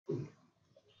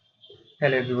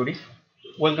Hello everybody,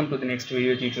 welcome to the next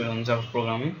video tutorial on Java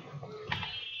programming.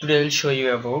 Today I will show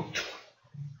you about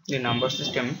the number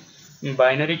system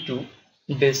binary to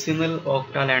decimal,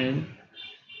 octal and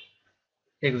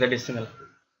hexadecimal.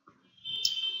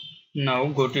 Now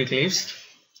go to Eclipse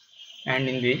and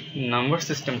in the number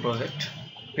system project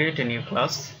create a new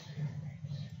class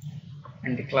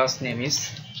and the class name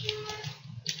is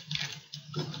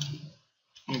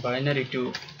binary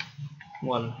to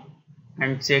wall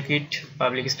and check it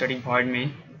public static void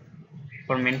main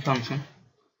for main function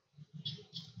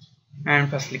and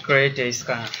firstly create a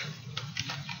scanner.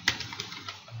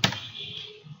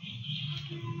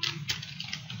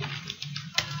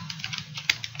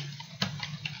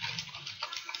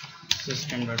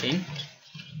 System.in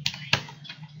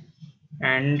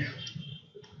and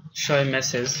show a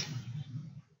message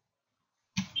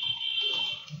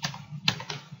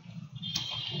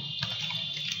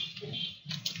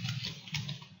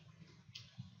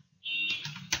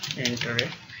enter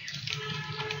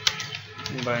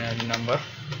a binary number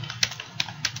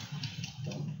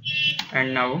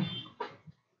and now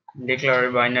declare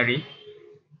a binary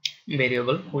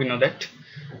variable. We know that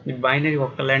the binary,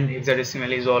 octal and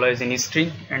hexadecimal is always in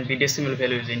string and the decimal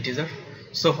value is integer.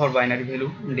 So for binary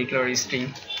value declare a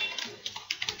string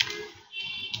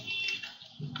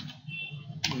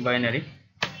binary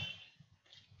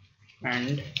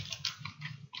and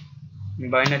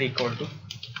binary equal to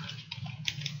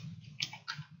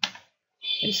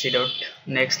AC dot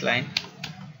next line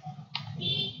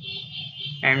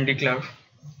and declare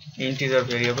integer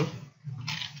variable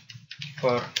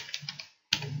for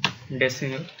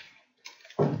decimal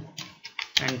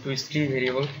and to string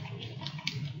variable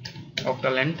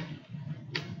octal and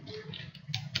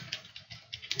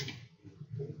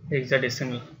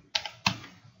hexadecimal.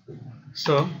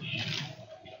 So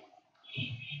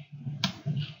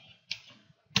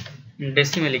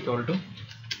decimal equal to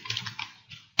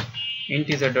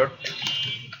integer dot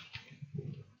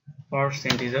first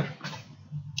integer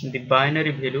the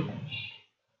binary value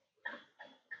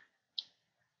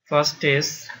first is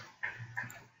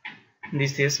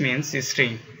this is means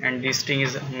string and this string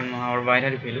is our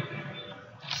binary value,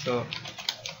 so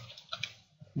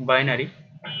binary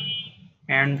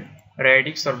and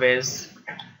radix or base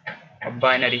of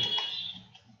binary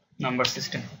number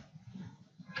system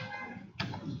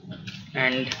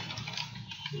and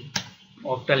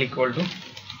octal equal to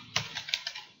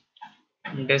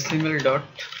decimal dot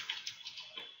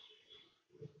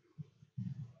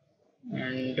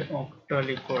and octal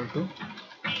equal to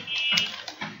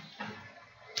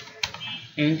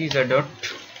integer dot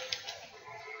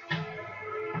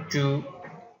to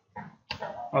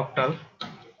octal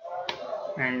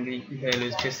and the value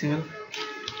is decimal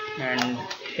and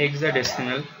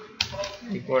hexadecimal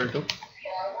equal to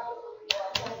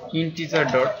integer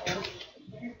dot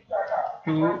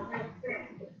to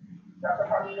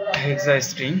hexa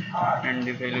string and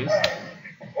the value is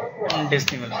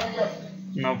decimal.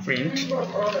 Now print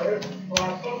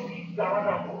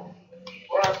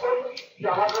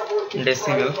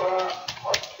decimal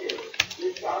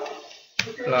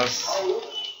plus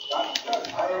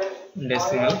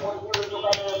decimal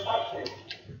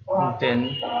then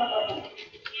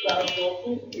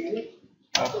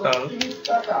octal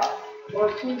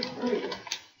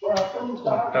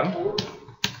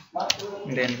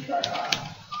then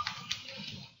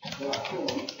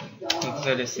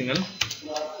hexadecimal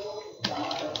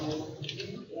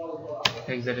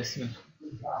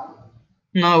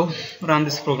Now run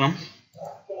this program.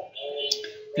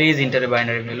 Please enter a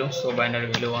binary value. So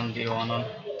binary value 101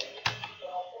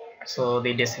 so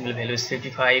the decimal value is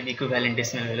 55, equivalent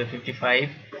decimal value 55,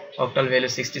 octal value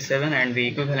 67 and the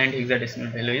equivalent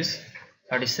hexadecimal value is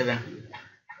 37.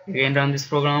 Again run this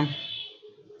program.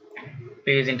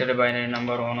 Please enter a binary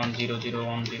number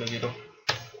 1100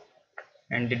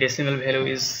 and the decimal value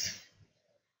is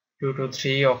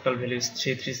 223, octal value is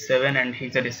 337 and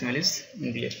hexadecimal is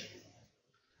in the F.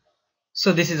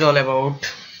 So this is all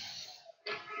about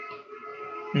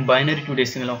binary to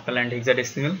decimal, octal and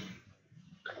hexadecimal.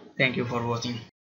 Thank you for watching.